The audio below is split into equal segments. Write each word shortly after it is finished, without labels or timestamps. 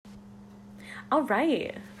All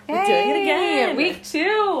right. We're doing it again. Week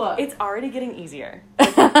 2. It's already getting easier.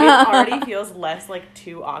 It already feels less like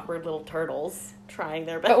two awkward little turtles trying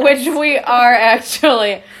their best. Which we are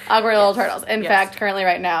actually awkward little turtles. In fact, currently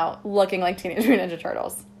right now, looking like Teenage Mutant Ninja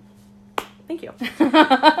Turtles. Thank you.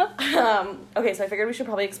 Okay, so I figured we should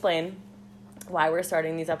probably explain why we're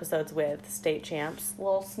starting these episodes with state champs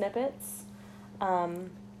little snippets.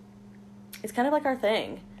 It's kind of like our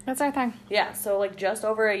thing. That's our thing. Yeah, so like just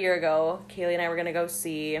over a year ago, Kaylee and I were going to go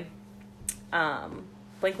see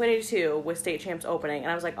Blink-182 with State Champs opening,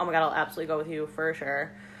 and I was like, oh my god, I'll absolutely go with you for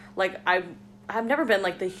sure. Like, I've never been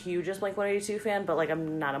like the hugest Blink-182 fan, but like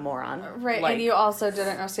I'm not a moron. Right, like, and you also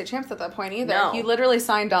didn't know State Champs at that point either. No. You literally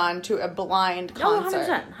signed on to a blind concert.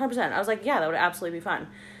 No, 100%. I was like, yeah, that would absolutely be fun.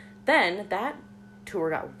 Then that tour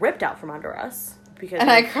got ripped out from under us.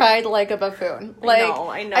 And I cried like a buffoon.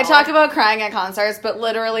 I know. I talk about crying at concerts, but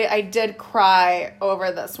literally I did cry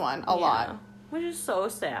over this one a lot. Which is so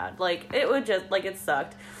sad. Like, it would just, like, it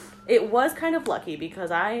sucked. It was kind of lucky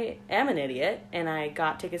because I am an idiot, and I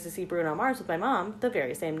got tickets to see Bruno Mars with my mom the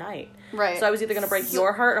very same night. Right. So I was either going to break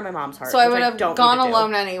your heart or my mom's heart. So I would have gone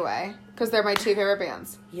alone anyway, because they're my two favorite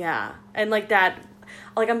bands. Yeah. And, like, that,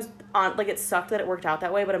 like, it sucked that it worked out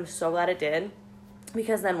that way, but I'm so glad it did.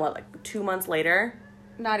 Because then, 2 months later?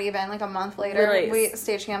 Not even, like a month later,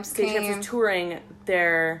 State Champs came. State Champs was touring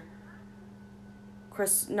their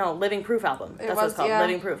Living Proof album. That's what it's called,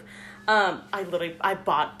 Living Proof. I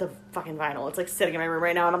bought the fucking vinyl. It's like sitting in my room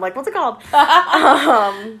right now, and I'm like, what's it called?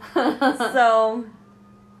 So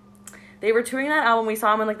they were touring that album. We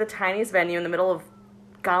saw them in like the tiniest venue in the middle of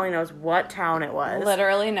God only knows what town it was.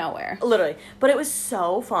 Literally nowhere. Literally. But it was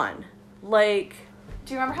so fun. Like,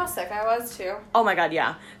 do you remember how sick I was too? Oh my god,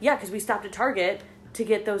 yeah. Yeah, because we stopped at Target to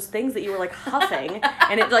get those things that you were like huffing,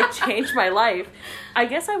 and it like changed my life. I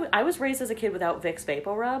guess I was raised as a kid without Vicks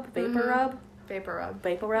Vapor Rub.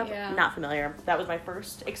 Vapor Rub. Yeah. Not familiar. That was my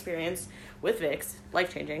first experience with Vicks.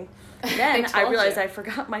 Life changing. Then I realized I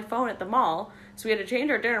forgot my phone at the mall, so we had to change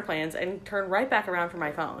our dinner plans and turn right back around for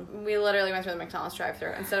my phone. We literally went through the McDonald's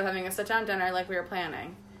drive-thru instead of having a sit-down dinner like we were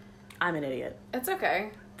planning. I'm an idiot. It's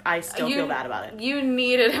okay. I still feel bad about it. You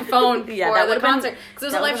needed a phone for the concert. Because it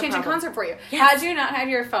was a life-changing concert for you. Yes. Had you not had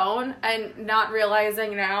your phone and not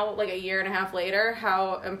realizing now, like a year and a half later,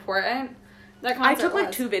 how important that concert was. I took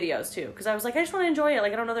like 2 videos too. Because I was like, I just want to enjoy it.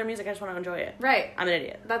 Like, I don't know their music. I just want to enjoy it. Right. I'm an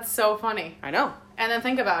idiot. That's so funny. I know. And then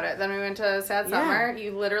think about it. Then we went to Sad Summer.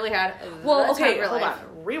 You literally had hold on.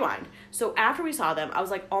 Rewind. So after we saw them, I was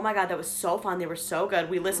like, oh my god, that was so fun. They were so good.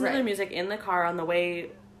 We listened to their music in the car on the way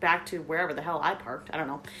back to wherever the hell I parked. I don't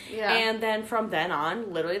know. Yeah. And then from then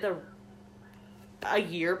on, literally a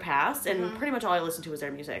year passed, and pretty much all I listened to was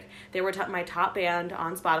their music. They were my top band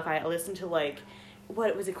on Spotify. I listened to like,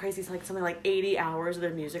 what was it crazy? It's like something like 80 hours of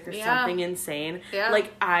their music or something insane. Yeah.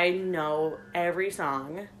 Like, I know every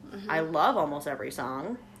song. I love almost every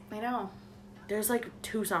song. I know. There's like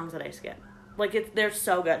 2 songs that I skip. Like, they're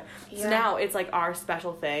so good. Yeah. So now it's like our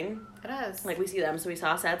special thing. It is. Like, we see them. So we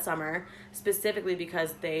saw Sad Summer specifically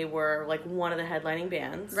because they were like one of the headlining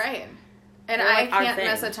bands. Right. And I can't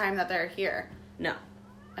miss a time that they're here. No.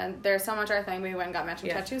 And they're so much our thing. We went and got matching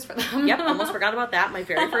tattoos for them. Yep. Almost forgot about that. My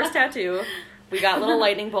very first tattoo. We got little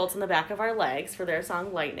lightning bolts in the back of our legs for their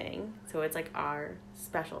song Lightning. So it's like our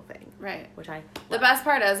special thing. Right. Which I love. The best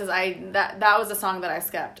part is that was a song that I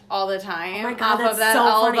skipped all the time. Oh my god, off of that so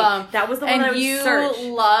album. Funny. That was the one I would search. And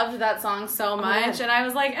you loved that song so much. And I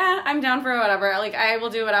was like, I'm down for whatever. Like, I will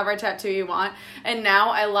do whatever tattoo you want. And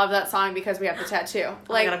now I love that song because we have the tattoo.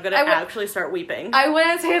 Like, I'm going to actually start weeping. I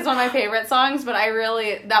wouldn't say it's one of my favorite songs, but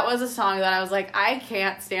that was a song that I was like, I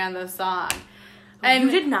can't stand this song. And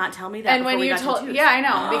you did not tell me that. And when you told, yeah, I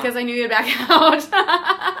know, because I knew you'd back out.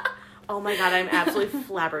 Oh my god, I'm absolutely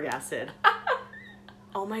flabbergasted.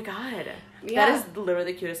 Oh my god, yeah. That is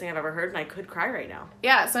literally the cutest thing I've ever heard, and I could cry right now.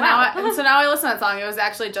 Yeah, so now I listen to that song. It was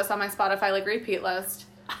actually just on my Spotify like repeat list,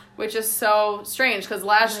 which is so strange because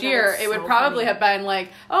last year it would probably have been like,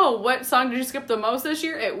 oh, what song did you skip the most this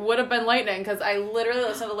year? It would have been Lightning because I literally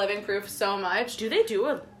listened to Living Proof so much. Do they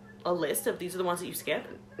do a list of these are the ones that you skip?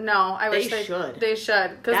 No, I wish they should. They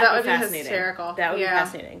should, because that would be hysterical. That would be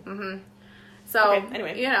fascinating. Mm-hmm. So,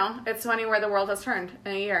 anyway. It's funny where the world has turned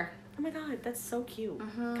in a year. Oh my god, that's so cute.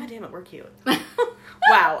 God damn it, we're cute.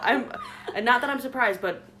 Wow, not that I'm surprised,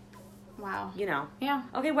 but wow. Yeah.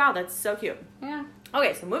 Okay, wow, that's so cute. Yeah.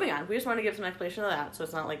 Okay, so moving on. We just want to give some explanation of that, so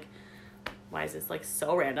it's not like, why is this like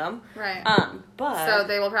so random? Right. But so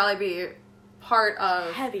they will probably be part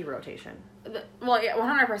of heavy rotation.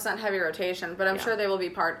 100% heavy rotation, but I'm sure they will be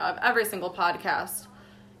part of every single podcast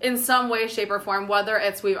in some way, shape, or form, whether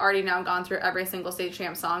it's we've already now gone through every single State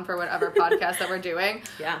Champ song for whatever podcast that we're doing.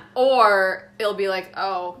 Yeah. Or it'll be like,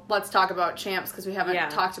 oh, let's talk about champs because we haven't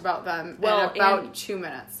talked about them in about 2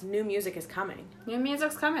 minutes. New music is coming. New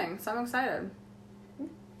music's coming, so I'm excited.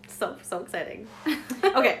 So exciting.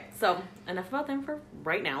 Okay, so enough about them for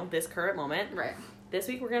right now, this current moment. Right. This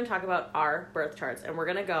week we're going to talk about our birth charts, and we're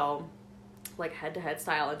going to go like head-to-head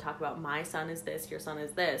style and talk about my sun is this, your sun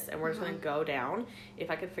is this, and we're just going to go down.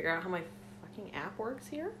 If I could figure out how my fucking app works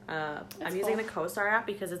here. I'm using the CoStar app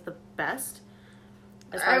because it's the best.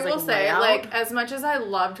 I will say, like, as much as I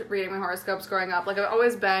loved reading my horoscopes growing up, like, I've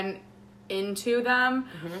always been into them,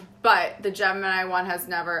 but the Gemini one has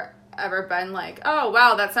never ever been like, oh,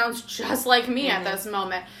 wow, that sounds just like me at this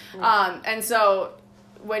moment. And so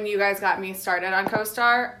when you guys got me started on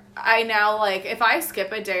CoStar, I now, like, if I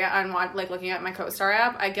skip a day on, like, looking at my CoStar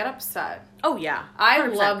app, I get upset. Oh, yeah. 100%. I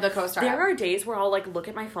love the CoStar app. There are days where I'll, like, look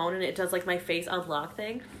at my phone and it does, like, my face unlock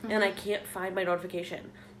thing, and I can't find my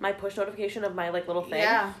notification. My push notification of my, like, little thing.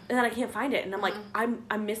 Yeah. And then I can't find it. And I'm like,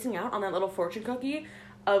 I'm missing out on that little fortune cookie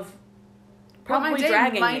of probably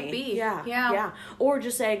dragging might me. Be. Yeah. Or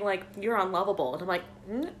just saying, like, you're unlovable. And I'm like,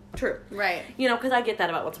 true. Right. You know, because I get that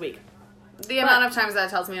about once a week. The amount of times that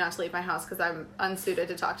tells me not to leave my house because I'm unsuited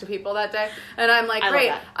to talk to people that day. And I'm like,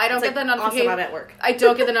 great. I don't get the notification. Awesome, I'm at work. I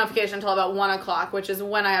don't get the notification until about 1 o'clock, which is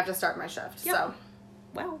when I have to start my shift. Yep. So,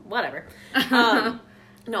 well, whatever.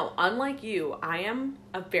 No, unlike you, I am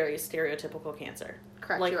a very stereotypical Cancer.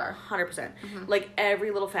 Correct, like, you are. 100%. Like, every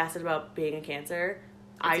little facet about being a Cancer,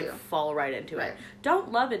 I fall right into it.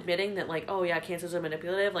 Don't love admitting that, like, oh, yeah, Cancers are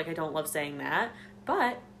manipulative. Like, I don't love saying that.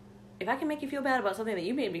 But if I can make you feel bad about something that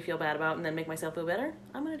you made me feel bad about and then make myself feel better,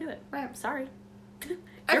 I'm going to do it. Right. Sorry.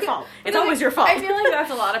 Your fault. It's always your fault. I feel like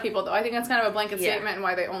that's a lot of people, though. I think that's kind of a blanket statement and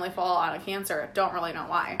why they only fall on a Cancer. Don't really know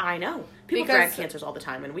why. I know. People drag Cancers all the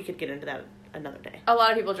time, and we could get into that another day. A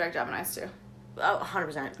lot of people drag Geminis, too. Oh,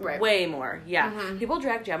 100%. Right. Way more. Yeah. People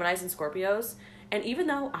drag Geminis and Scorpios, and even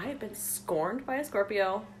though I have been scorned by a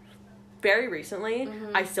Scorpio very recently,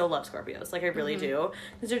 I still love Scorpios. Like, I really do.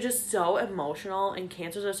 Because they're just so emotional, and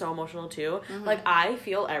Cancers are so emotional, too. Like, I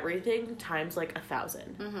feel everything times, like,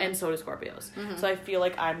 1,000. And so do Scorpios. So I feel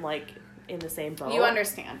like I'm, like, in the same boat. You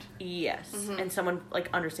understand. Yes. And someone, like,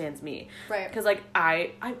 understands me. Right. Because, like,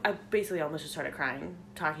 I basically almost just started crying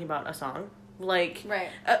talking about a song. Like, right.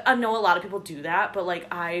 I know a lot of people do that, but, like,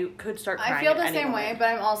 I could start crying. I feel the same way, but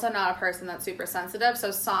I'm also not a person that's super sensitive,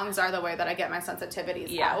 so songs are the way that I get my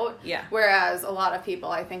sensitivities out. Yeah. Whereas a lot of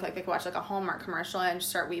people, I think, like, they could watch, like, a Hallmark commercial and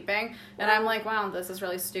just start weeping, and I'm like, wow, this is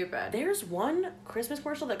really stupid. There's one Christmas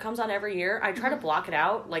commercial that comes on every year. I try to block it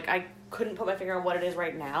out. Like, I couldn't put my finger on what it is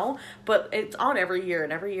right now, but it's on every year,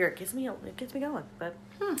 and every year it gets me going. But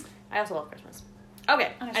I also love Christmas.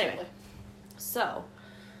 Okay, anyway. So,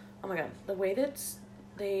 oh my god, the way that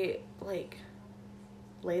they, like,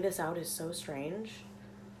 lay this out is so strange.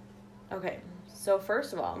 Okay, so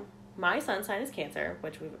first of all, my sun sign is Cancer,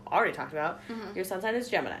 which we've already talked about. Your sun sign is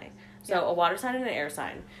Gemini. So a water sign and an air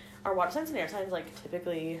sign. Are water signs and air signs, like,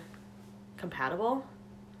 typically compatible?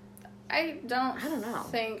 I don't know.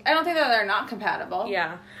 think that they're not compatible.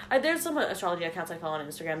 Yeah. There's some astrology accounts I follow on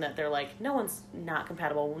Instagram that they're like, no one's not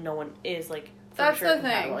compatible. No one is, like, for sure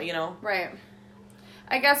compatible, thing. You know? Right.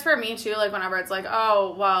 I guess for me, too, like, whenever it's like,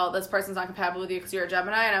 oh, well, this person's not compatible with you because you're a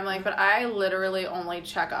Gemini, and I'm like, but I literally only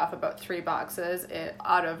check off about 3 boxes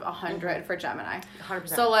out of 100 for Gemini. 100%.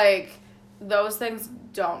 So, like, those things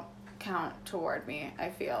don't count toward me, I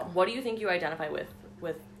feel. What do you think you identify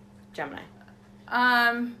with Gemini?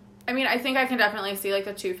 I mean, I think I can definitely see, like,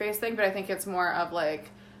 the two-faced thing, but I think it's more of, like,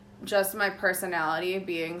 just my personality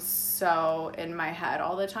being so in my head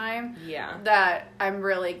all the time. Yeah. That I'm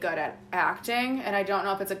really good at acting, and I don't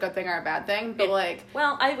know if it's a good thing or a bad thing, but, like...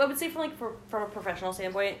 Well, I would say from a professional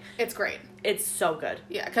standpoint... It's great. It's so good.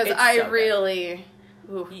 Yeah, because I really...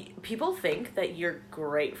 People think that you're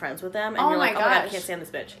great friends with them, and you're like, oh my god, I can't stand this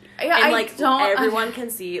bitch. Yeah, and, like, everyone can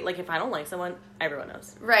see, like, if I don't like someone, everyone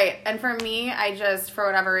knows. Right, and for me, I just, for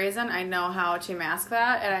whatever reason, I know how to mask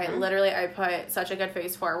that, and I put such a good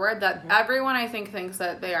face forward that everyone, I think, thinks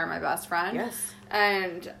that they are my best friend. Yes.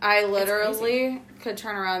 And I literally could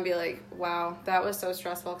turn around and be like, wow, that was so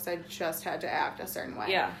stressful because I just had to act a certain way.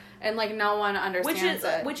 Yeah. And, like, no one understands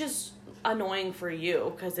it. Which is annoying for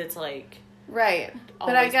you, because it's, like... Right.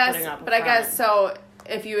 But I guess, so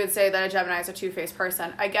if you would say that a Gemini is a two-faced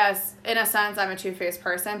person, I guess, in a sense, I'm a two-faced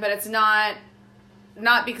person, but it's not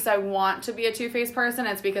because I want to be a two-faced person,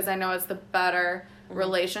 it's because I know it's the better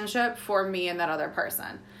relationship for me and that other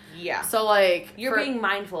person. Yeah. So, like... You're being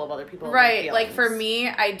mindful of other people's Right. Like, for me,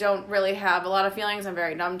 I don't really have a lot of feelings. I'm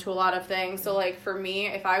very numb to a lot of things. So, like, for me,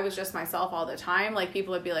 if I was just myself all the time, like,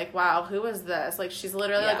 people would be like, wow, who is this? Like, she's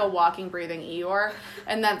literally like a walking, breathing Eeyore.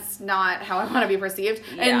 And that's not how I want to be perceived.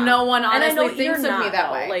 Yeah. And no one honestly thinks of me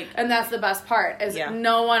that way. Like, and that's the best part, is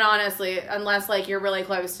no one honestly, unless, like, you're really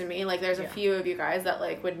close to me. Like, there's a few of you guys that,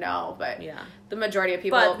 like, would know. But the majority of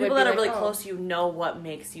people that are really close to you know what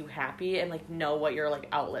makes you happy and, like, know what your, like,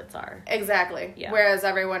 outlets are. Exactly. Yeah. Whereas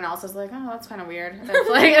everyone else is like, oh, that's kind of weird. If I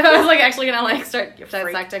was, like, actually gonna, like, start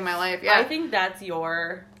dissecting my life. Yeah. I think that's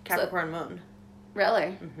your Capricorn moon.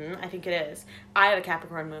 Really? Mm-hmm. I think it is. I have a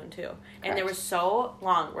Capricorn moon, too. Correct. And there was so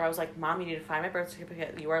long where I was like, Mom, you need to find my birth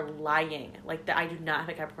certificate. You are lying. Like, I do not have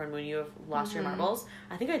a Capricorn moon. You have lost your marbles.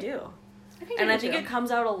 I think I do. I think it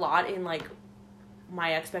comes out a lot in, like,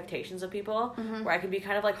 my expectations of people, where I can be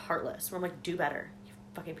kind of, like, heartless, where I'm like, do better, you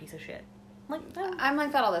fucking piece of shit. I'm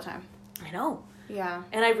like that all the time. I know. Yeah.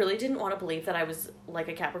 And I really didn't want to believe that I was, like,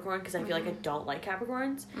 a Capricorn, because I feel like I don't like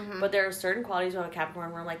Capricorns. But there are certain qualities about a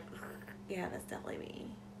Capricorn where I'm like, yeah, that's definitely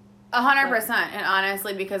me. 100%. And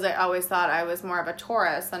honestly, because I always thought I was more of a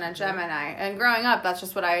Taurus than a Gemini. And growing up, that's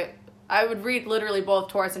just what I would read literally both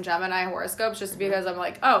Taurus and Gemini horoscopes, just because I'm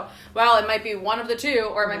like, oh, well, it might be one of the two,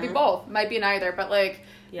 or it might be both. Might be neither. But, like,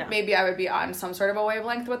 maybe I would be on some sort of a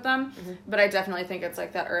wavelength with them. But I definitely think it's,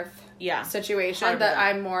 like, that Earth situation, 100%. That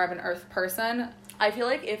I'm more of an Earth person. I feel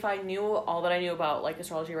like if I knew all that I knew about, like,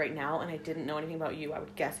 astrology right now, and I didn't know anything about you, I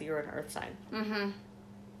would guess that you're an Earth sign.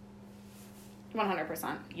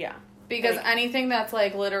 100%. Yeah. Because anything that's,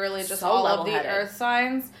 like, literally just all of the Earth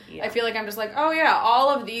signs, I feel like I'm just like, oh, yeah, all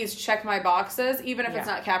of these check my boxes, even if it's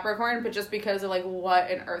not Capricorn, but just because of, like, what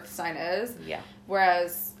an Earth sign is. Yeah.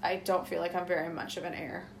 Whereas I don't feel like I'm very much of an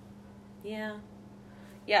air. Yeah.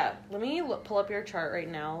 Yeah. Let me pull up your chart right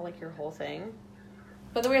now, like, your whole thing.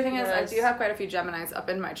 But the weird thing is, I do have quite a few Geminis up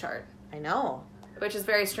in my chart. I know. Which is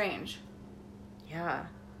very strange. Yeah.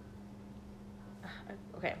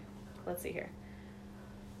 Okay. Let's see here.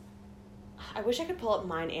 I wish I could pull up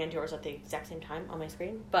mine and yours at the exact same time on my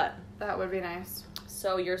screen, but... That would be nice.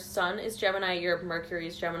 So your Sun is Gemini, your Mercury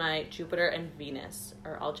is Gemini, Jupiter and Venus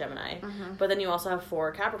are all Gemini. But then you also have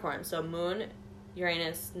 4 Capricorns. So Moon,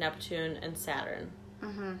 Uranus, Neptune, and Saturn.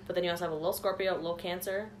 But then you also have a little Scorpio, a little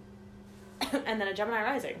Cancer, and then a Gemini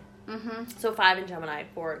rising. So 5 in Gemini,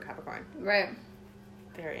 4 in Capricorn. Right.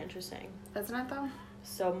 Very interesting. Isn't it, though?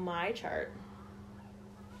 So my chart,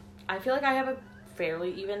 I feel like I have a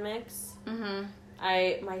fairly even mix.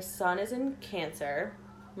 My Sun is in Cancer,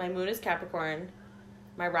 my Moon is Capricorn,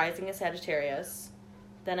 my rising is Sagittarius,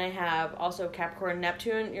 then I have also Capricorn,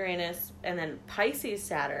 Neptune, Uranus, and then Pisces,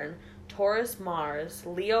 Saturn, Taurus, Mars,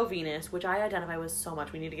 Leo, Venus, which I identify with so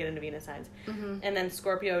much. We need to get into Venus signs, and then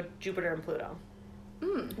Scorpio, Jupiter, and Pluto.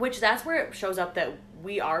 Which that's where it shows up that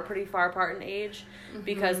we are pretty far apart in age,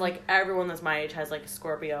 because, like, everyone that's my age has, like,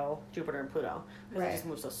 Scorpio, Jupiter, and Pluto, because it just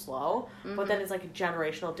moves so slow. But then it's, like,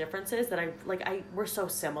 generational differences that we're so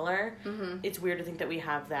similar. It's weird to think that we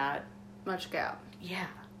have that much gap. Yeah.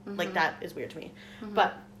 Like, that is weird to me.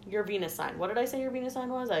 But your Venus sign, what did I say your Venus sign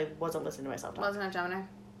was? I wasn't listening to myself talk. Wasn't it Gemini?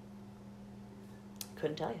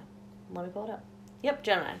 Couldn't tell you. Let me pull it up. Yep,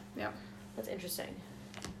 Gemini. Yep. That's interesting.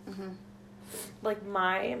 Like,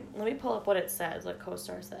 let me pull up what it says, what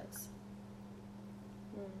CoStar says.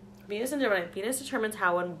 Venus and Gemini. Venus determines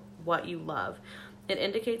how and what you love. It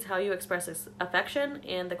indicates how you express affection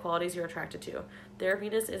and the qualities you're attracted to. Their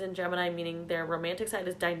Venus is in Gemini, meaning their romantic side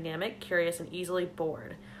is dynamic, curious, and easily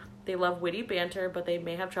bored. They love witty banter, but they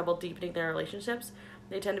may have trouble deepening their relationships.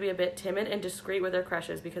 They tend to be a bit timid and discreet with their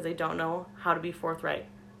crushes because they don't know how to be forthright.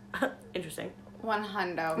 Interesting.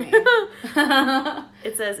 100 me.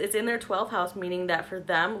 It says it's in their 12th house, meaning that for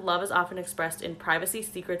them, love is often expressed in privacy,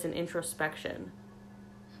 secrets, and introspection.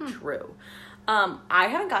 True. I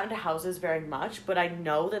haven't gotten to houses very much, but I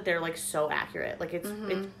know that they're, like, so accurate. Like, it's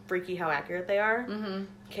freaky how accurate they are.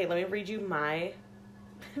 Okay, let me read you my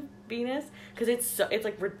Venus, because it's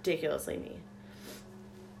like ridiculously me.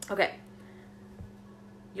 Okay.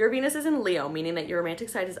 Your Venus is in Leo, meaning that your romantic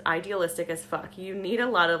side is idealistic as fuck. You need a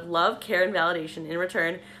lot of love, care, and validation. In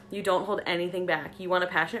return, you don't hold anything back. You want a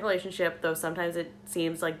passionate relationship, though sometimes it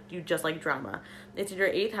seems like you just like drama. It's in your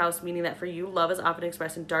 8th house, meaning that for you, love is often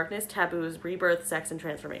expressed in darkness, taboos, rebirth, sex, and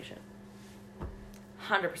transformation.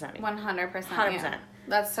 100% me. 100%. 100%. Yeah.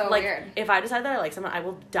 That's so like, weird. If I decide that I like someone, I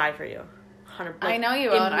will die for you. 100%. Like, I know you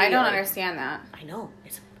will, and I don't understand that. I know.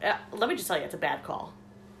 Let me just tell you, it's a bad call.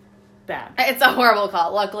 Bad. It's a horrible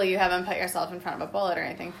call. Luckily, you haven't put yourself in front of a bullet or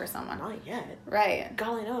anything for someone. Not yet. Right.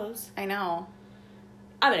 Golly knows. I know.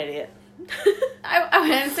 I'm an idiot. I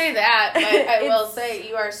wouldn't say that, but I will say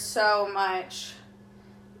you are so much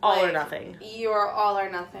all or nothing. You are all or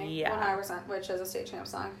nothing. Yeah. 100%, which is a State Champ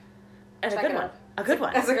song. And a good one. A good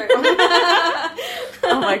one. That's a great one.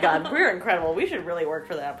 Oh my god, we're incredible. We should really work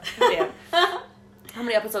for that. Damn. How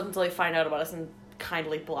many episodes until they find out about us and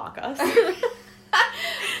kindly block us?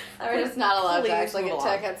 We're just not allowed to actually get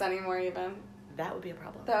tickets anymore, even. That would be a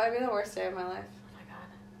problem. That would be the worst day of my life. Oh my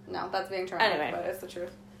god. No, that's being dramatic, anyway. but it's the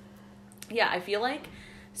truth. Yeah, I feel like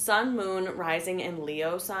Sun, Moon, Rising, and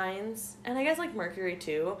Leo signs, and I guess like Mercury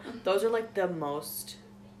too, those are like the most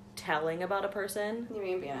telling about a person. You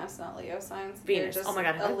mean Venus, not Leo signs? Venus. Oh my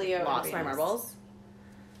god, have I lost my Venus. marbles?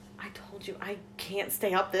 I told you, I can't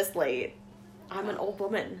stay up this late. I'm an old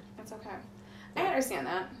woman. It's okay. I understand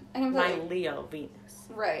that. My Leo Venus.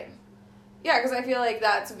 Right. Yeah, because I feel like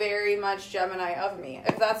that's very much Gemini of me.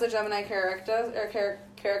 If that's a Gemini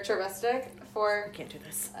characteristic for... I can't do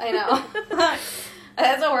this. I know.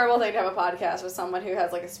 That's a horrible thing to have a podcast with someone who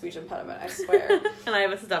has like a speech impediment, I swear. And I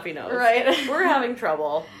have a stuffy nose. Right. We're having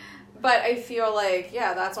trouble. But I feel like,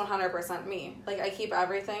 yeah, that's 100% me. Like, I keep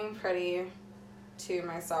everything pretty to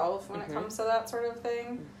myself when it comes to that sort of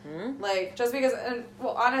thing. Like, just because, and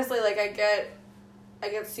well, honestly, like, I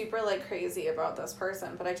get super, like, crazy about this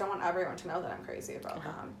person, but I don't want everyone to know that I'm crazy about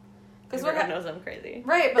them. Because everyone knows I'm crazy.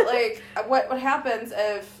 Right, but, like, what happens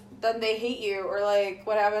if then they hate you, or, like,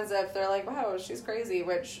 what happens if they're like, wow, she's crazy,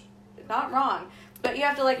 which, not wrong. But you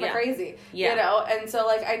have to like me crazy, you know? And so,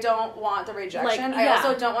 like, I don't want the rejection. I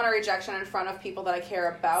also don't want a rejection in front of people that I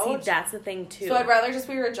care about. See, that's the thing, too. So I'd rather just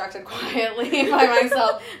be rejected quietly by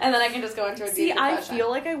myself, and then I can just go into a deep depression. I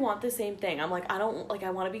feel like I want the same thing. I'm like, I don't, like,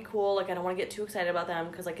 I want to be cool. Like, I don't want to get too excited about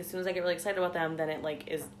them, because, like, as soon as I get really excited about them, then it, like,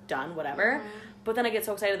 is done, whatever. But then I get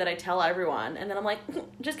so excited that I tell everyone, and then I'm like,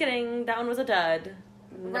 just kidding, that one was a dud.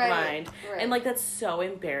 Never mind. Right. And, like, that's so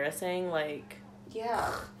embarrassing, like...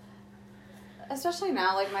 Yeah. Especially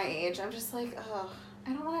now, like, my age, I'm just like, ugh,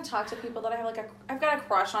 I don't want to talk to people that I have, like, I've got a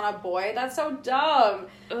crush on a boy. That's so dumb.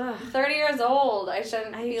 I'm 30 years old. I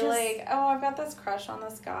shouldn't be like, oh, I've got this crush on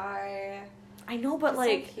this guy. I know, but,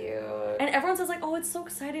 like... so cute. And everyone says, like, oh, it's so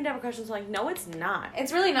exciting to have a crush. So I'm like, no, it's not.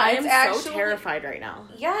 It's really not. I am so terrified right now.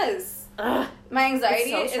 Yes. Ugh. My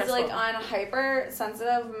anxiety so is, like, on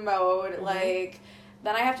hypersensitive mode, like...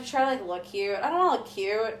 Then I have to try to, like, look cute. I don't want to look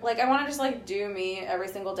cute. Like, I want to just, like, do me every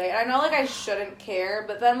single day. And I know, like, I shouldn't care.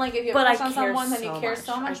 But then, like, if you have a crush on someone, then you care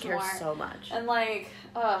so much more. I care so much. And, like,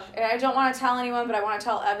 and I don't want to tell anyone, but I want to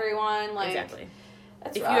tell everyone. Like, exactly.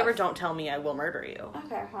 It's if rough. you ever don't tell me, I will murder you.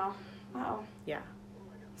 Okay, well, wow. Yeah.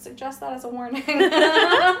 Suggest that as a warning.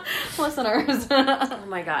 Listeners. Oh,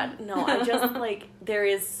 my God. No, I just, like, there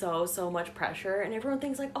is so much pressure. And everyone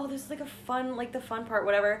thinks, like, oh, this is, like, a fun, like, the fun part,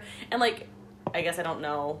 whatever. And, like... I guess I don't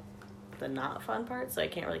know the not fun part, so I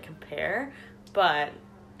can't really compare. But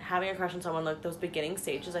having a crush on someone, like those beginning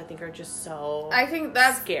stages, I think are just so I think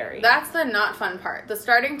that's scary. That's the not fun part. The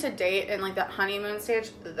starting to date and like that honeymoon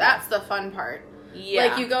stage, that's the fun part. Yeah.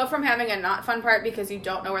 Like you go from having a not fun part because you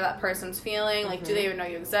don't know where that person's feeling, like do they even know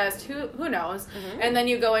you exist? Who knows? And then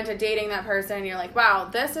you go into dating that person and you're like, wow,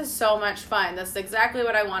 this is so much fun. This is exactly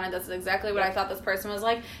what I wanted. This is exactly what I thought this person was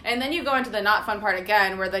like. And then you go into the not fun part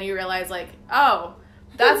again where then you realize like, oh,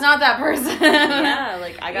 that's not that person. Yeah,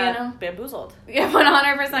 like I got bamboozled. Yeah,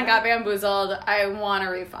 100% got bamboozled. I want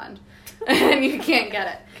a refund. And you can't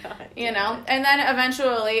get it. God, you know? And then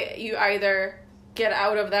eventually you either get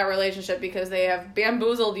out of that relationship because they have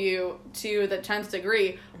bamboozled you to the 10th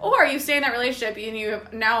degree, or you stay in that relationship and you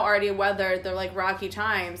have now already weathered the like rocky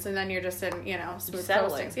times, and then you're just in, you know, smooth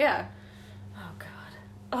coastings. Yeah. Oh God.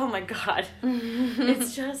 Oh my God.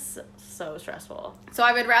 It's just so stressful. So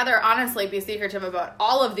I would rather honestly be secretive about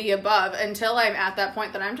all of the above until I'm at that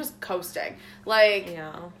point that I'm just coasting. Like,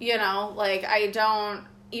 you know, like I don't,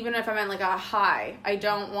 even if I'm in like a high, I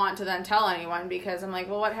don't want to then tell anyone because I'm like,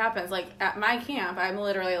 well, what happens? Like at my camp, I'm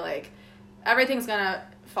literally like, everything's gonna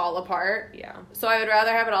fall apart. Yeah. So I would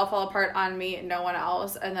rather have it all fall apart on me and no one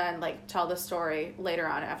else, and then like tell the story later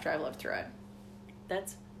on after I've lived through it.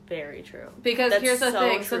 That's very true. Because here's the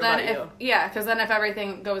thing. So then because then if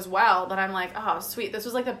everything goes well, then I'm like, oh sweet, this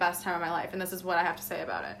was like the best time of my life, and this is what I have to say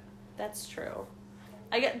about it. That's true.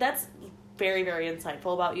 That's very, very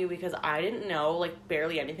insightful about you because I didn't know like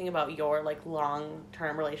barely anything about your like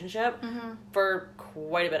long-term relationship for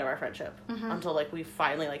quite a bit of our friendship until like we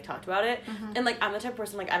finally like talked about it. And like I'm the type of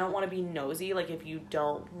person like I don't want to be nosy. Like if you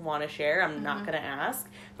don't want to share, I'm not gonna ask.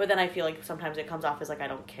 But then I feel like sometimes it comes off as like I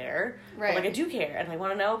don't care. Right. But like I do care and I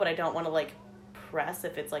want to know, but I don't want to like press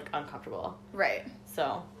if it's like uncomfortable. Right.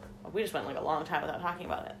 So we just went like a long time without talking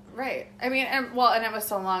about it. Right. I mean, and it was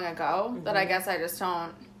so long ago that I guess I just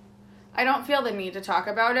don't. I don't feel the need to talk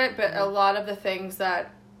about it, but a lot of the things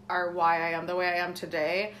that are why I am the way I am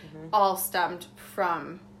today all stemmed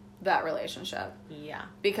from that relationship. Yeah.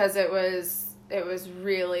 Because it was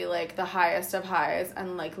really, like, the highest of highs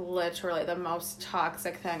and, like, literally the most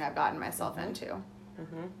toxic thing I've gotten myself into.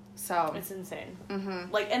 Mm-hmm. So. It's insane.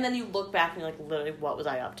 Mm-hmm. Like, and then you look back and you're like, literally, what was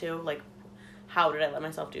I up to? Like, how did I let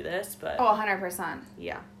myself do this? But. Oh, 100%.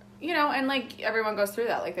 Yeah. You know, and, like, everyone goes through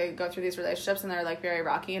that. Like, they go through these relationships and they're, like, very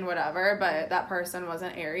rocky and whatever, but that person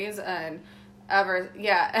wasn't Aries, and ever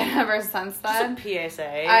since then. Just a PSA.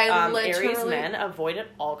 Aries men avoid at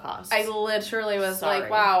all costs. I literally was like,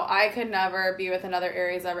 wow, I could never be with another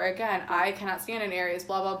Aries ever again. I cannot stand an Aries,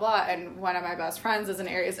 blah, blah, blah. And one of my best friends is an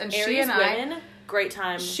Aries. And Aries she and women, great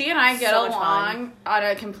time. She and I get along on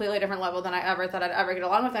a completely different level than I ever thought I'd ever get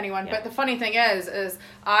along with anyone. Yeah. But the funny thing is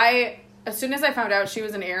as soon as I found out she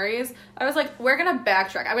was an Aries, I was like, we're going to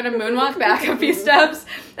backtrack. I'm going to moonwalk back a few steps,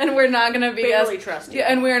 and we're not going to be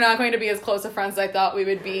and we're not going to be as close of friends as I thought we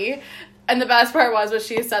would be. And the best part was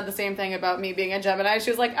she said the same thing about me being a Gemini.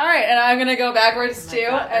 She was like, all right, and I'm going to go backwards too.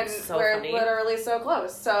 God, and so we're funny. Literally so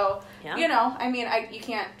close. So, you know, I mean, you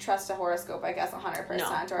can't trust a horoscope, I guess,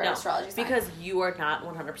 100% or an astrology sign. Because you are not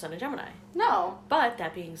 100% a Gemini. No. But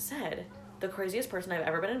that being said, the craziest person I've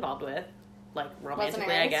ever been involved with, like,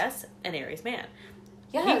 romantically, I guess, an Aries man.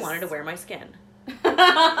 Yes. He wanted to wear my skin.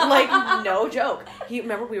 Like, no joke.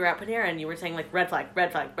 Remember we were at Panera and you were saying, like, red flag,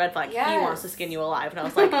 red flag, red flag. Yes. He wants to skin you alive. And I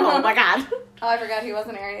was like, oh my God. Oh, I forgot he was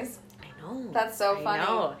an Aries. I know. That's so funny. I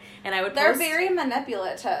know. And I would They're very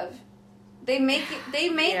manipulative. They make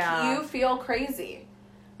you feel crazy.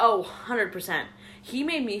 Oh, 100%. He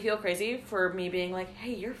made me feel crazy for me being like,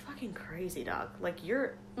 hey, you're fucking crazy, dog. Like,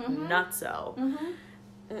 you're nutso. Mm-hmm.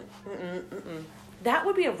 That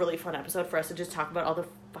would be a really fun episode for us to just talk about all the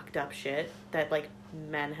fucked up shit that, like,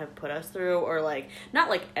 men have put us through, or, like, not,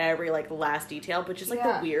 like, every, like, last detail, but just, like,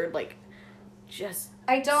 the weird, like, just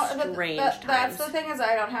strange times. That's the thing, is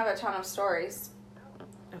I don't have a ton of stories.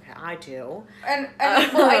 Okay, I do. And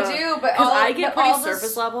well, I do, but I get pretty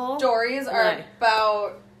surface level. Stories are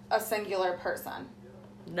about a singular person.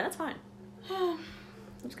 That's fine.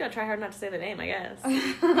 I'm just gotta try hard not to say the name, I guess.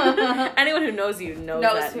 Anyone who knows you knows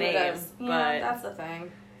that name. But that's the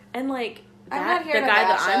thing. And, like, the guy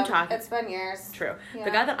that I'm talking... It's been years. True. Yeah.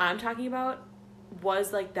 The guy that I'm talking about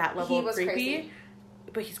was, like, that level of creepy. Crazy.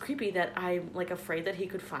 But he's creepy that I'm, like, afraid that he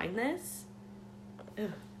could find this.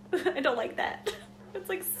 Ugh. I don't like that. It's,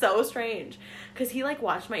 like, so strange. Because he, like,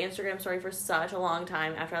 watched my Instagram story for such a long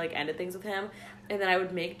time after I, like, ended things with him. And then I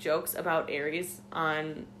would make jokes about Aries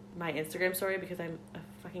on my Instagram story because I'm a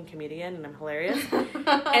fucking comedian and I'm hilarious.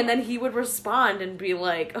 And then he would respond and be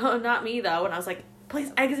like, oh, not me, though. And I was like,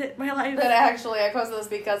 please exit my life. But actually, I posted this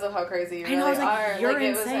because of how crazy you really are. You're like,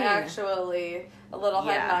 insane. It was actually a little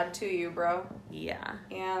head nod to you, bro. Yeah.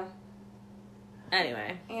 Yeah.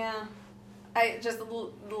 Anyway. Yeah.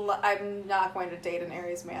 I'm not going to date an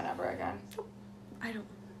Aries man ever again.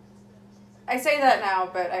 I say that now,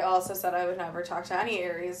 but I also said I would never talk to any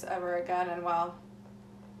Aries ever again, and well...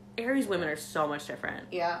 Aries women are so much different.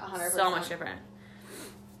 Yeah, 100%. So much different.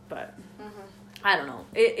 But, I don't know.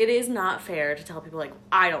 It is not fair to tell people, like,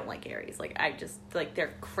 I don't like Aries. Like, I just, like,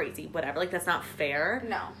 they're crazy, whatever. Like, that's not fair.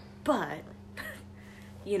 No. But,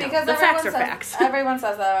 you know, because the facts are facts. Everyone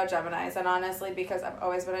says that about Geminis, and honestly, because I've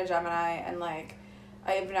always been a Gemini, and, like,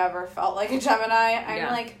 I've never felt like a Gemini,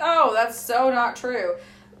 I'm like, oh, that's so not true.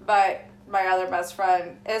 But... my other best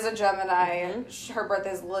friend is a Gemini. Her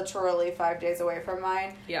birthday is literally 5 days away from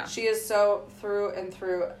mine. Yeah. She is so through and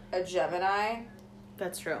through a Gemini.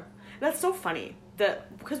 That's true. That's so funny.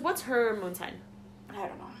 Because what's her moon sign? I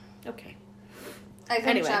don't know. Okay. I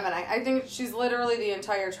think Gemini. I think she's literally, the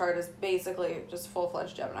entire chart is basically just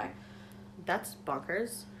full-fledged Gemini. That's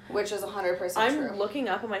bonkers. Which is 100% true. I'm looking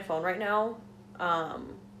up on my phone right now.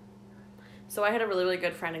 So I had a really, really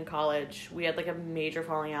good friend in college. We had, like, a major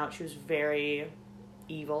falling out. She was very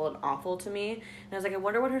evil and awful to me. And I was like, I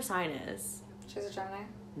wonder what her sign is. She's a Gemini?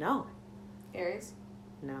 No. Aries?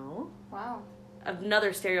 No. Wow.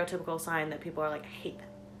 Another stereotypical sign that people are like, I hate them.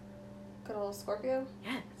 Good old Scorpio?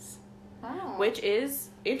 Yes. Wow. Which is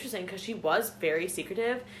interesting because she was very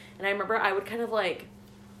secretive. And I remember I would kind of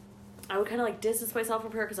distance myself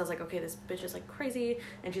from her because I was like, okay, this bitch is, like, crazy.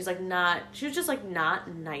 And she was just, like,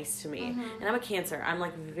 not nice to me. And I'm a Cancer. I'm,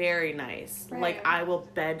 like, very nice. Right. Like, I will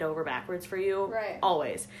bend over backwards for you. Right.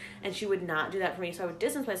 Always. And she would not do that for me. So I would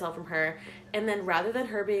distance myself from her. And then rather than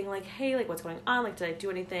her being like, hey, like, what's going on? Like, did I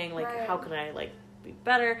do anything? Like, how can I, like, be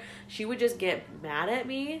better? She would just get mad at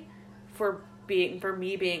me for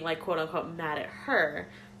me being, like, quote unquote mad at her.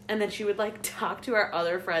 And then she would, like, talk to our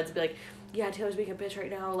other friends and be like, yeah, Taylor's being a bitch right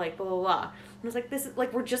now, like, blah, blah, blah. And I was like, this is,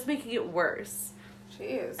 like, we're just making it worse.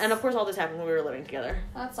 Jeez. And, of course, all this happened when we were living together.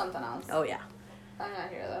 That's something else. Oh, yeah. I'm not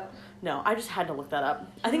hear that. No, I just had to look that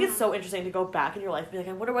up. I think it's so interesting to go back in your life and be like,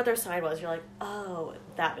 I wonder what their sign was. You're like, oh,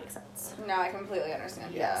 that makes sense. No, I completely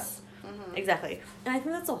understand. Yes. Yeah. Mm-hmm. Exactly. And I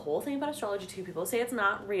think that's the whole thing about astrology, too. People say it's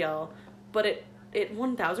not real, but it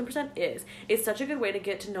 1000% is. It's such a good way to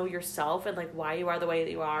get to know yourself and, like, why you are the way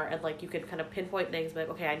that you are. And, like, you can kind of pinpoint things, like,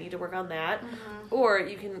 okay, I need to work on that. Mm-hmm. Or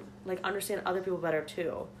you can, like, understand other people better,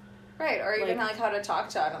 too. Right. Or even, like, how to talk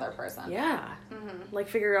to another person. Yeah. Mm-hmm. Like,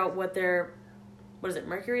 figure out what their... What is it?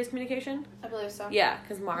 Mercury is communication? I believe so. Yeah,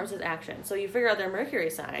 because Mars is action. So you figure out their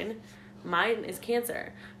Mercury sign. Mine is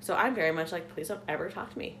Cancer. So I'm very much like, please don't ever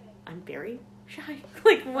talk to me. I'm very shy.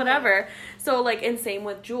 Like, whatever. So, like, and same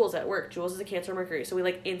with Jules at work. Jules is a Cancer Mercury. So we,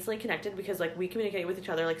 like, instantly connected because, like, we communicate with each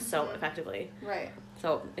other, like, so effectively. Right.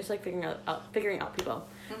 So it's, like, figuring out people.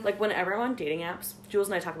 Mm-hmm. Like, whenever I'm on dating apps, Jules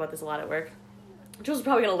and I talk about this a lot at work. Jules is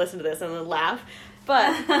probably going to listen to this and then laugh.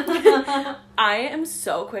 But I am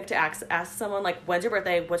so quick to ask someone, like, when's your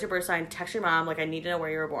birthday? What's your birth sign? Text your mom. Like, I need to know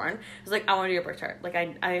where you were born. It's like, I want to do your birth chart. Like,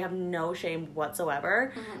 I have no shame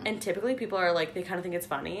whatsoever. Mm-hmm. And typically people are like, they kind of think it's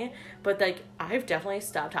funny. But, like, I've definitely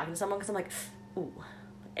stopped talking to someone because I'm like, ooh,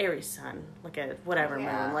 Aries sun. Like, a whatever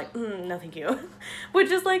moon. Like, no thank you.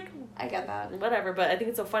 Which is, like... I get that. Whatever. But I think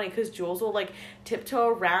it's so funny because Jules will, like, tiptoe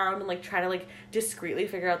around and, like, try to, like, discreetly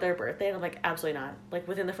figure out their birthday. And I'm like, absolutely not. Like,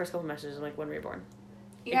 within the first couple messages, I'm like, when were you born?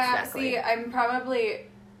 Yeah, exactly. See, I'm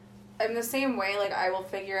the same way, like, I will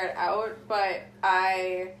figure it out, but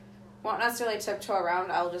I won't necessarily tiptoe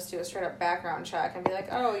around. I'll just do a straight up background check and be like,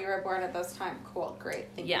 oh, you were born at this time. Cool, great,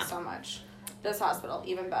 thank you so much. This hospital,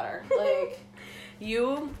 even better. Like,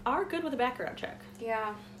 you are good with a background check.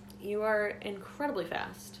 Yeah. You are incredibly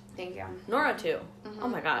fast. Thank you. Nora, too. Mm-hmm. Oh,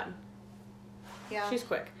 my God. Yeah. She's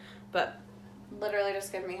quick, but... Literally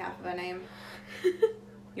just give me half of a name.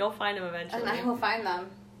 You'll find them eventually. And I will find them.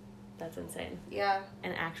 That's insane. Yeah.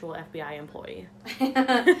 An actual FBI employee.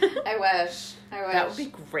 I wish. That would be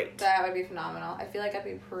great. That would be phenomenal. I feel like I'd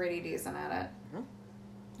be pretty decent at it.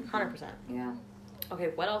 100%. Yeah.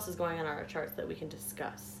 Okay, what else is going on our charts that we can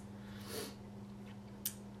discuss?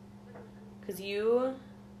 Because you...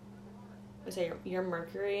 Let's say your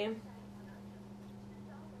Mercury...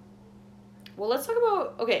 Well, let's talk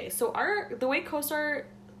about... Okay, so the way CoStar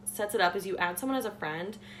sets it up is you add someone as a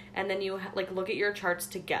friend, and then you, like, look at your charts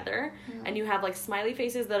together, and you have, like, smiley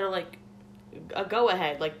faces that are, like, a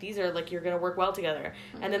go-ahead. Like, these are, like, you're going to work well together.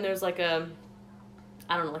 And then there's, like, a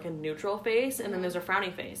neutral face, and then there's a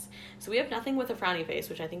frowny face. So we have nothing with a frowny face,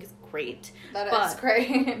 which I think is great. That is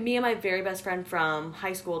great. Me and my very best friend from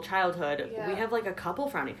high school, childhood, we have, like, a couple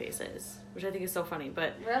frowny faces, which I think is so funny.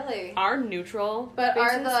 But really, our neutral But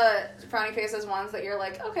faces, are the frowny faces ones that you're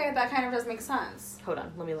like, okay, that kind of does make sense? Hold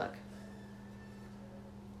on, let me look.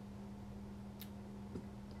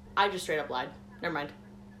 I just straight up lied. Never mind.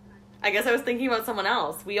 I guess I was thinking about someone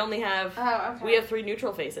else. We only have... Oh, okay. We have 3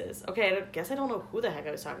 neutral faces. Okay, I guess I don't know who the heck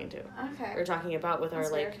I was talking to. Okay. Or talking about with That's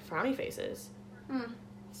our, weird. like, frowny faces.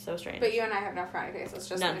 So strange. But you and I have no frowny faces,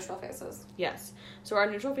 just None. neutral faces. Yes. So our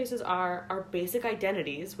neutral faces are our basic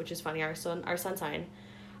identities, which is funny, our sun sign,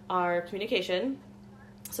 our communication,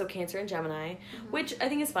 so Cancer and Gemini, which I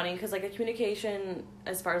think is funny because, like, a communication,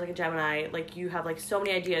 as far as, like, a Gemini, like, you have, like, so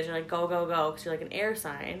many ideas. You're like, go, go, go, because you're, like, an air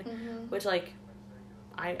sign, which, like...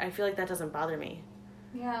 I feel like that doesn't bother me.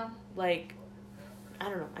 Yeah. Like, I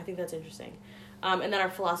don't know. I think that's interesting. And then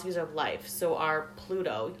our philosophies of life. So our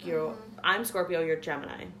Pluto, I'm Scorpio, you're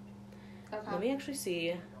Gemini. Okay. Let me actually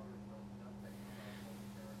see.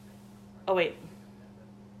 Oh, wait.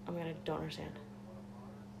 Oh my God, I don't understand.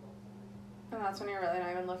 And that's when you're really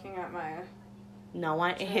not even looking at my... No,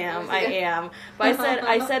 I am. But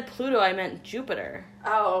I said Pluto, I meant Jupiter.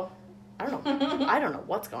 Oh. I don't know. I don't know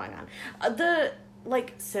what's going on. The...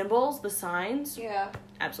 Like, symbols, the signs? Yeah.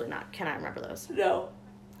 Absolutely not. Cannot remember those. No.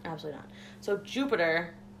 Absolutely not. So,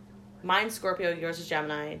 Jupiter, mine's Scorpio, yours is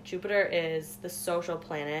Gemini. Jupiter is the social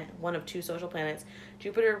planet, one of 2 social planets.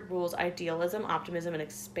 Jupiter rules idealism, optimism, and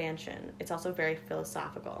expansion. It's also very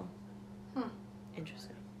philosophical.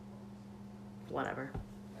 Interesting. Whatever.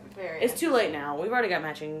 It's too late now. We've already got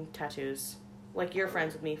matching tattoos. Like, you're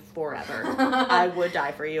friends with me forever. I would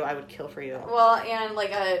die for you. I would kill for you. Well, and,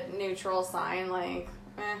 like, a neutral sign, like,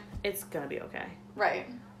 It's gonna be okay. Right.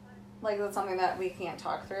 Like, that's something that we can't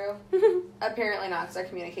talk through. Apparently not, because our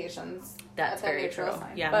communications... That's very true.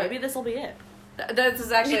 Sign. Yeah, but maybe this will be it.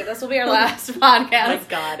 This will be our last podcast. Oh my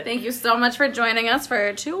God. Thank you so much for joining us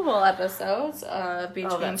for 2 whole episodes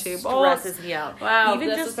between 2 bowls. Stresses me out. Wow,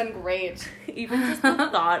 this has been great. Even just the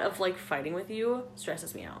thought of, like, fighting with you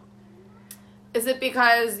stresses me out. Is it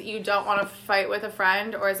because you don't want to fight with a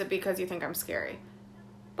friend, or is it because you think I'm scary?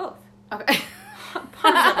 Both. Okay. 100% both.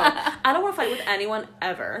 I don't want to fight with anyone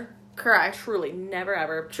ever. Correct. Truly. Never,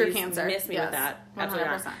 ever. True Please Cancer. miss me with that. Absolutely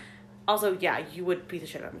 100%. not. Also, yeah, you would beat the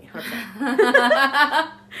shit out of me. 100%.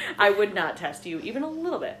 I would not test you even a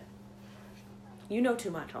little bit. You know too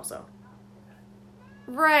much, also.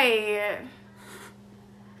 Right.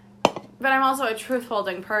 But I'm also a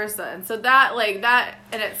truth-holding person. So that, like, that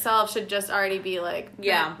in itself should just already be, like,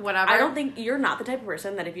 yeah, whatever. I don't think, you're not the type of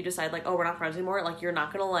person that if you decide, like, oh, we're not friends anymore, like, you're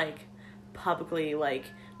not gonna, like, publicly, like,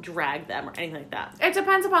 drag them or anything like that. It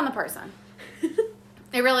depends upon the person.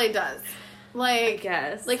 It really does. Like, I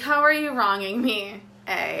guess. Like, how are you wronging me?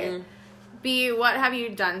 A. B, what have you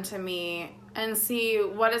done to me? And C,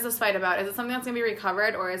 what is this fight about? Is it something that's going to be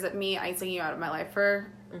recovered, or is it me icing you out of my life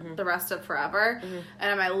for the rest of forever?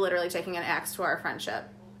 And am I literally taking an axe to our friendship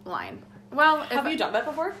line? Well, have you done that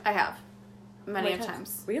before? I have. Many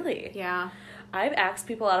times. Really? Yeah. I've axed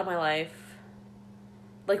people out of my life.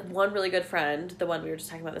 Like, one really good friend, the one we were just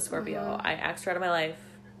talking about, the Scorpio, I axed her out of my life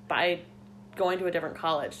by going to a different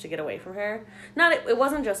college to get away from her. It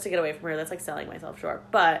wasn't just to get away from her, that's like selling myself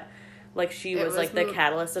short, but like she was like the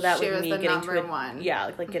catalyst of that, with me getting to one.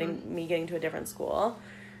 Yeah, like getting me getting to a different school.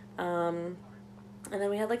 And then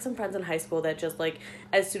we had like some friends in high school that just like,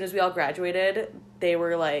 as soon as we all graduated, they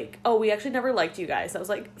were like, oh, we actually never liked you guys. I was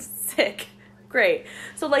like, sick. Great.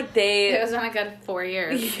 So, like, it was not a good 4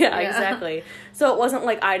 years. Yeah, exactly. So it wasn't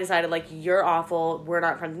like I decided, like, you're awful, we're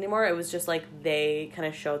not friends anymore. It was just, like, they kind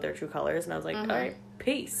of showed their true colors, and I was like, all right,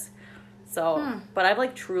 peace. So, but I've,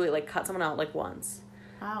 like, truly, like, cut someone out, like, once.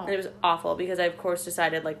 Wow. And it was awful, because I, of course,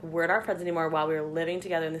 decided, like, we're not friends anymore while we were living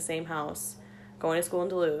together in the same house, going to school in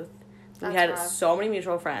Duluth. We had so many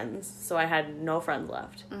mutual friends, so I had no friends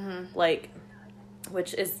left. Like,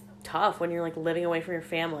 which is tough when you're like living away from your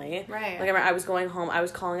family. Right. Like, I was going home, I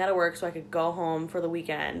was calling out of work so I could go home for the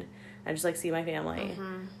weekend and just like see my family.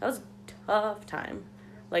 That was a tough time.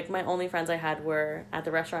 Like, my only friends I had were at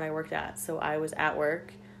the restaurant I worked at, so I was at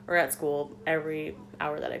work or at school every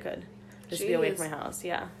hour that I could just to be away from my house.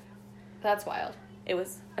 Yeah, that's wild. It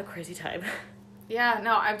was a crazy time. Yeah,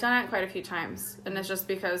 no, I've done it quite a few times, and it's just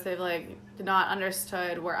because they've like not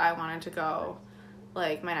understood where I wanted to go,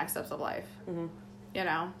 like my next steps of life. You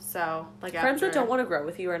know, so, like, friends that don't want to grow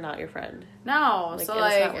with you are not your friend. No, like, so,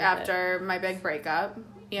 like, after my big breakup,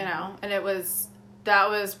 you know, and that was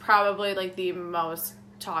probably, like, the most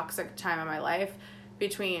toxic time of my life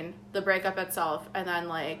between the breakup itself and then,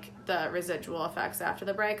 like, the residual effects after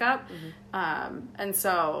the breakup. And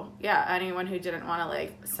so, yeah, anyone who didn't want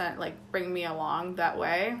to, bring me along that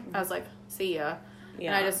way, I was like, see ya.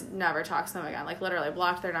 Yeah. And I just never talked to them again. Like, literally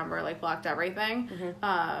blocked their number, like, blocked everything.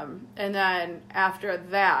 And then after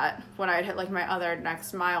that, when I had hit, like, my other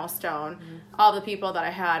next milestone, all the people that I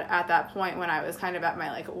had at that point when I was kind of at my,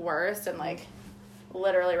 like, worst and, like,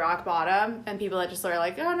 literally rock bottom, and people that just were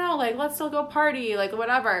like, oh, no, like, let's still go party, like,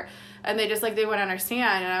 whatever. And they just, like, they wouldn't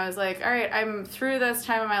understand. And I was like, all right, I'm through this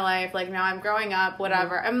time of my life. Like, now I'm growing up,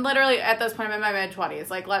 whatever. I'm literally, at this point, I'm in my mid-20s.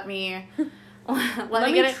 Like, let me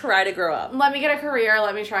try to grow up. Let me get a career.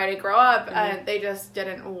 Let me try to grow up. And they just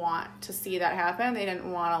didn't want to see that happen. They didn't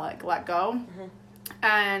want to, like, let go.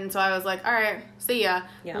 And so I was like, all right, see ya.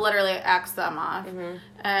 Yeah. Literally axed them off.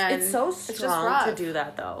 And it's so strong to do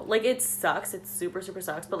that, though. Like, it sucks. It super, super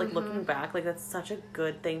sucks. But, like, looking back, like, that's such a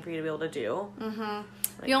good thing for you to be able to do.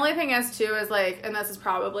 Like, the only thing is, too, is, like, and this is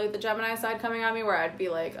probably the Gemini side coming on me, where I'd be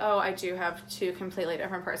like, oh, I do have two completely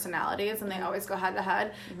different personalities, and they always go head to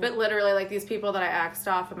head. But literally, like, these people that I axed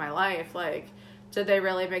off in my life, like, did they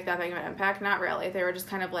really make that big of an impact? Not really. They were just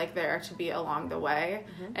kind of, like, there to be along the way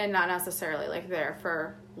and not necessarily, like, there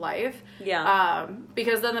for life. Yeah.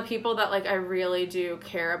 Because then the people that, like, I really do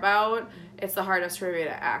care about, it's the hardest for me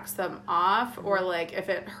to axe them off or, like, if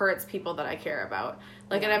it hurts people that I care about.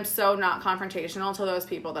 Like, and I'm so not confrontational to those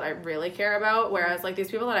people that I really care about, whereas, like,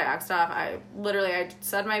 these people that I axed off, I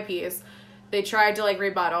said my piece. They tried to, like,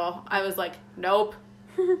 rebuttal. I was like, nope.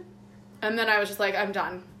 And then I was just like, I'm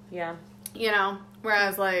done. Yeah. You know,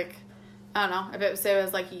 whereas, like, I don't know, if it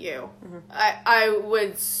was like you, it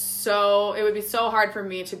would be so hard for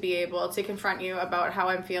me to be able to confront you about how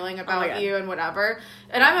I'm feeling about you and whatever.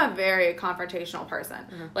 And I'm a very confrontational person.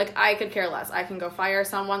 Like, I could care less. I can go fire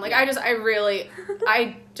someone. Like, I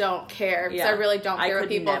don't care because I really don't care what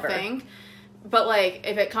people think. But, like,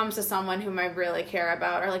 if it comes to someone whom I really care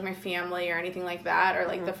about, or, like, my family or anything like that, or,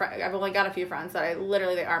 like, I've only got a few friends that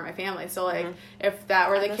they are my family. So, like, if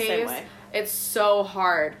that were the case, it's so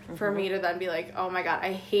hard for me to then be like, oh my God,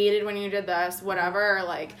 I hated when you did this, whatever, or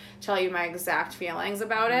like tell you my exact feelings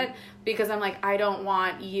about it, because I'm like, I don't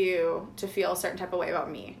want you to feel a certain type of way about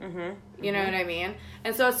me. You know what I mean?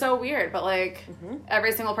 And so it's so weird, but like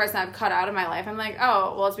every single person I've cut out of my life, I'm like,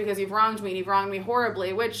 oh, well, it's because you've wronged me and you've wronged me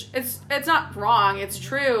horribly, which it's not wrong, it's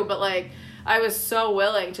true, but like I was so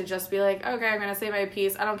willing to just be like, okay, I'm gonna say my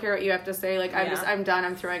piece. I don't care what you have to say. Like, I'm done.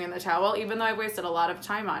 I'm throwing in the towel, even though I've wasted a lot of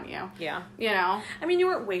time on you. Yeah. You know? I mean, you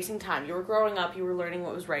weren't wasting time. You were growing up. You were learning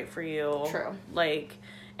what was right for you. True. Like,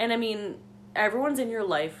 and I mean, everyone's in your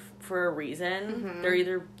life for a reason. They're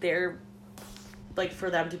either there, like, for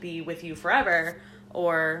them to be with you forever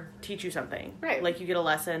or teach you something. Right. Like, you get a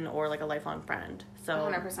lesson or, like, a lifelong friend. So.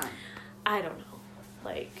 100%. I don't know.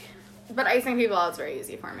 Like. But icing people out is very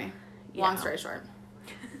easy for me. Long story short.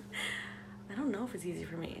 I don't know if it's easy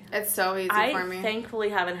for me. It's so easy for me. I thankfully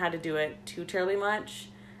haven't had to do it too terribly much.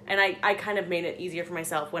 And I kind of made it easier for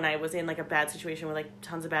myself when I was in, like, a bad situation with, like,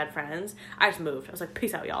 tons of bad friends. I just moved. I was like,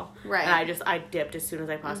 peace out, y'all. Right. And I dipped as soon as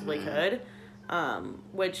I possibly could.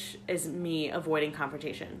 Which is me avoiding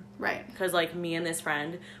confrontation. Right. Because, like, me and this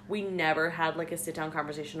friend, we never had, like, a sit-down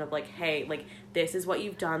conversation of, like, hey, like, this is what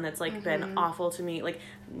you've done that's, like, been awful to me. Like,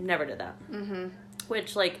 never did that.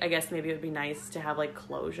 Which, like, I guess maybe it would be nice to have, like,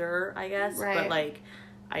 closure, I guess. Right. But, like,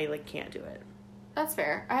 I, like, can't do it. That's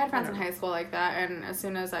fair. I had friends in high school like that, and as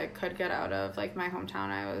soon as I could get out of, like, my hometown,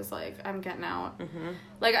 I was like, I'm getting out.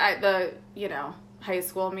 Like, high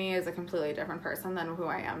school me is a completely different person than who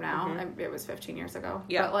I am now. It was 15 years ago.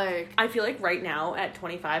 Yeah. But, like, I feel like right now, at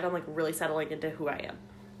 25, I'm, like, really settling into who I am.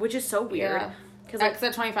 Which is so weird. Yeah. Because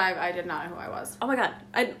at 25, I did not know who I was. Oh my God.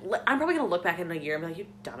 I'm probably going to look back in a year and be like, you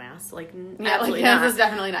dumbass. Like, yeah, absolutely like, not. this is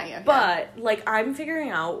definitely not you. But, like, I'm figuring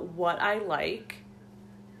out what I like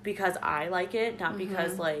because I like it, not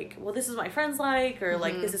because, like, well, this is what my friends like, or,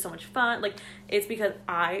 like, this is so much fun. Like, it's because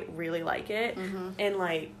I really like it. And,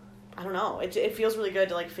 like, I don't know. It feels really good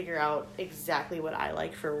to, like, figure out exactly what I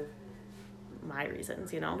like for my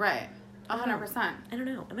reasons, you know? Right. 100%. I don't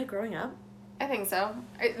know. Am I growing up? I think so.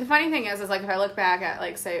 The funny thing is like, if I look back at,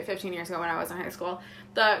 like, say, 15 years ago when I was in high school,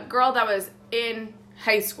 the girl that was in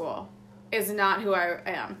high school is not who I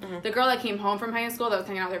am. The girl that came home from high school, that was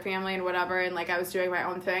hanging out with her family and whatever, and, like, I was doing my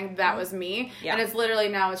own thing, that was me. Yeah. And it's literally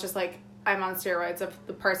now, it's just, like, I'm on steroids of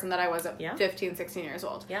the person that I was at 15, 16 years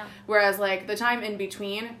old. Yeah. Whereas, like, the time in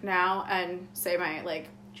between now and, say, my, like,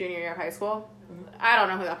 junior year of high school, I don't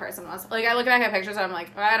know who that person was. Like, I look back at pictures and I'm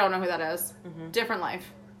like, I don't know who that is. Different life.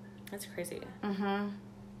 That's crazy. What a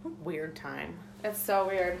weird time. It's so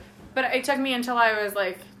weird. But it took me until I was,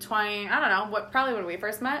 like, 20, I don't know, probably when we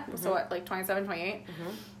first met. So, what, like, 27, 28?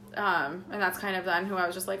 And that's kind of then who I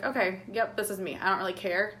was just like, okay, yep, this is me. I don't really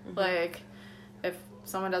care. Like, if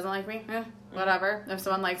someone doesn't like me, whatever. If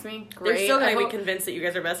someone likes me, great. They're still going to be convinced that you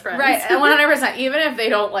guys are best friends. Right, and 100%. Even if they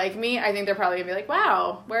don't like me, I think they're probably going to be like,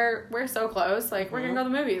 wow, we're so close. Like, we're going to go to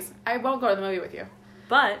the movies. I won't go to the movie with you.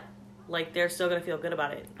 But, like, they're still going to feel good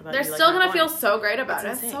about it. They're still going to feel so great about it.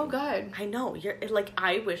 It's so good. I know. Like,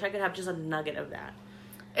 I wish I could have just a nugget of that.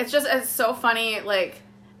 It's so funny, like,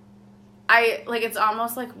 it's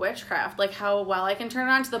almost like witchcraft, like, how well I can turn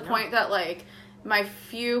it on to the point that, like, my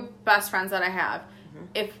few best friends that I have,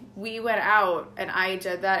 if we went out and I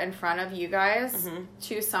did that in front of you guys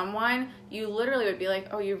to someone, you literally would be like,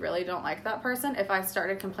 oh, you really don't like that person? If I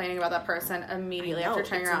started complaining about that person immediately after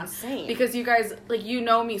turning around. Insane. Because you guys, like, you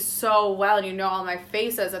know me so well and you know all my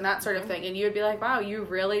faces and that sort of thing. And you would be like, wow, you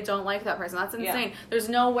really don't like that person. That's insane. Yeah. There's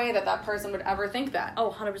no way that person would ever think that. Oh,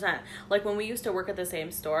 100%. Like, when we used to work at the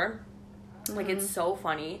same store, like, it's so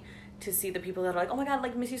funny to see the people that are like, oh my God,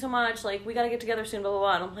 like, miss you so much. Like, we got to get together soon, blah, blah,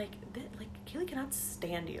 blah. And I'm like, Kaylee cannot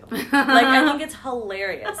stand you. Like, I think it's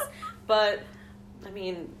hilarious. But, I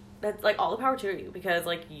mean, that's, like, all the power to you, because,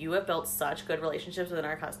 like, you have built such good relationships within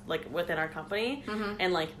our company.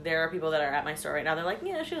 And, like, there are people that are at my store right now, they're like,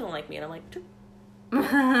 yeah, she doesn't like me. And I'm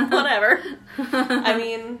like, whatever. I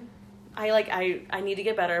mean, I need to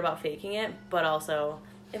get better about faking it, but also,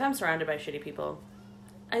 if I'm surrounded by shitty people,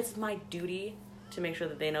 it's my duty to make sure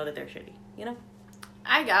that they know that they're shitty, you know?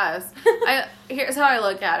 I guess. Here's how I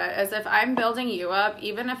look at it, is if I'm building you up,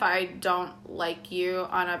 even if I don't like you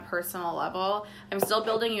on a personal level, I'm still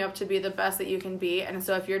building you up to be the best that you can be. And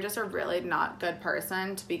so if you're just a really not good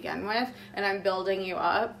person to begin with, and I'm building you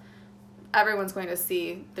up, everyone's going to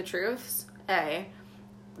see the truths, A.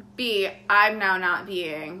 B, I'm now not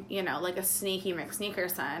being, like a sneaky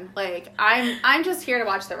McSneakerson. Like, I'm just here to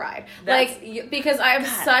watch the ride. Because I have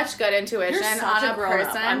such good intuition on a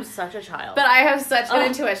person. I'm such a child. But I have such good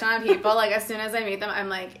intuition on people. Like, as soon as I meet them, I'm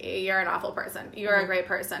like, you're an awful person. You're a great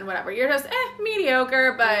person. Whatever. You're just,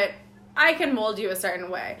 mediocre, but I can mold you a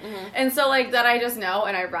certain way. Mm-hmm. And so, like, that I just know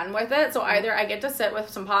and I run with it. So either I get to sit with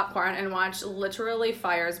some popcorn and watch literally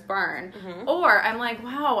fires burn, or I'm like,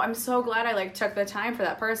 wow, I'm so glad I, like, took the time for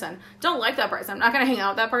that person. Don't like that person. I'm not going to hang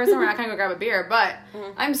out with that person. We're not going to go grab a beer. But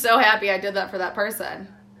I'm so happy I did that for that person.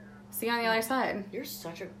 See you on the other side. You're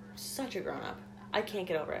such a grown-up. I can't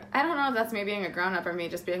get over it. I don't know if that's me being a grown-up or me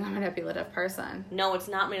just being a manipulative person. No, it's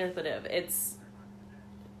not manipulative. It's...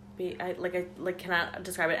 I cannot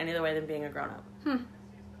describe it any other way than being a grown-up.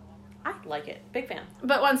 I like it. Big fan.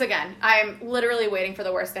 But once again, I'm literally waiting for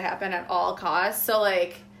the worst to happen at all costs. So,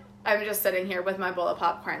 like, I'm just sitting here with my bowl of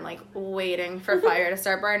popcorn, like, waiting for fire to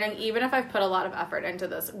start burning. Even if I've put a lot of effort into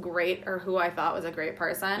this great, or who I thought was a great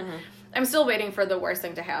person, I'm still waiting for the worst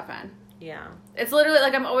thing to happen. Yeah. It's literally,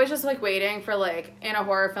 like, I'm always just, like, waiting for, like, in a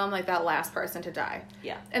horror film, like, that last person to die.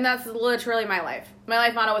 Yeah. And that's literally my life. My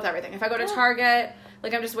life motto with everything. If I go to Target...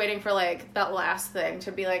 Like, I'm just waiting for, like, that last thing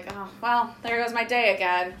to be like, oh, well, there goes my day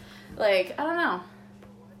again. Like, I don't know.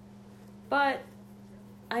 But,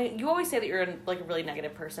 you always say that you're, like, a really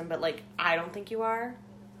negative person, but, like, I don't think you are.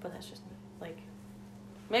 But that's just, like,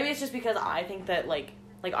 maybe it's just because I think that, like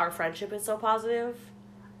our friendship is so positive.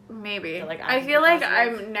 Maybe. Like, I feel like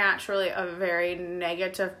I'm naturally a very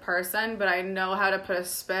negative person, but I know how to put a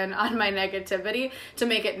spin on my negativity to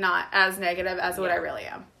make it not as negative as what I really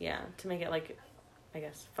am. Yeah, to make it, like... I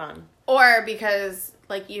guess, fun. Or because,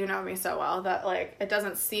 like, you know me so well that, like, it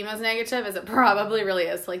doesn't seem as negative as it probably really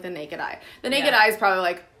is to, like, the naked eye. The naked eye is probably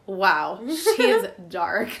like, wow, she is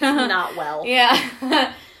dark. Not well.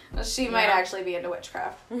 Yeah. She might actually be into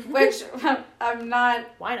witchcraft. Which, I'm not...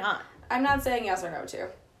 Why not? I'm not saying yes or no to.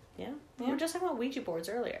 Yeah? We were just talking about Ouija boards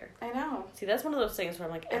earlier. I know. See, that's one of those things where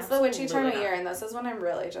I'm like, it's the witchy time of year, and this is when I'm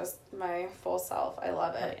really just my full self. I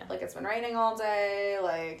love it. Yeah. Like, it's been raining all day,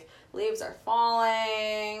 like... Leaves are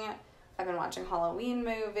falling. I've been watching Halloween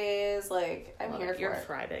movies. Like, I'm here for it. You're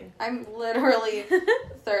thriving. I'm literally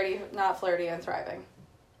 30, not flirty, and thriving.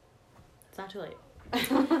 It's not too late.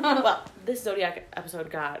 Well, this Zodiac episode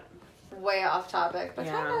got... way off topic, but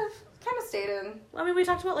kind of stayed in. I mean, we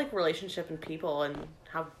talked about, like, relationship and people and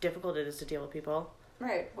how difficult it is to deal with people.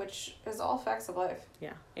 Right, which is all facts of life.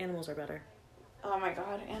 Yeah, animals are better. Oh my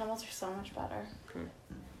god, animals are so much better.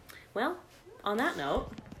 Well, on that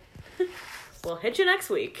note... We'll hit you next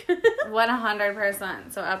week.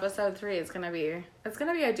 100%. So episode 3 is gonna be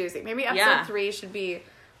a doozy. Maybe episode 3 should be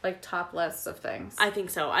like top lists of things. I think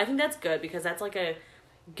so. I think that's good because that's like a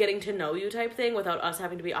getting to know you type thing without us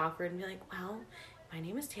having to be awkward and be like, well, my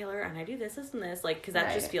name is Taylor and I do this and this. Like, because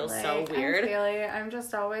that just feels like, so weird. I'm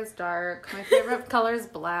just always dark. My favorite color is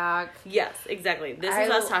black. Yes, exactly. This is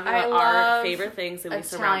us talking about our favorite things that we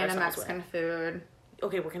surround ourselves with. Italian and Mexican food.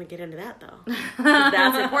 Okay, we're going to get into that, though.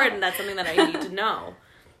 That's important. That's something that I need to know.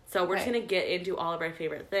 So we're just going to get into all of our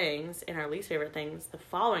favorite things and our least favorite things the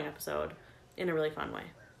following episode in a really fun way.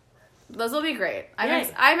 Those will be great.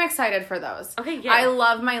 I'm excited for those. Okay, yeah. I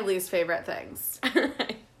love my least favorite things.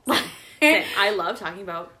 Same. I love talking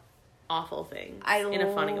about awful things in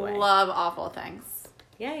a funny way. I love awful things.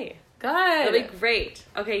 Yay. Good. It'll be great.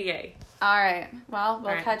 Okay, yay. All right. Well,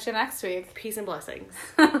 we'll catch you next week. Peace and blessings.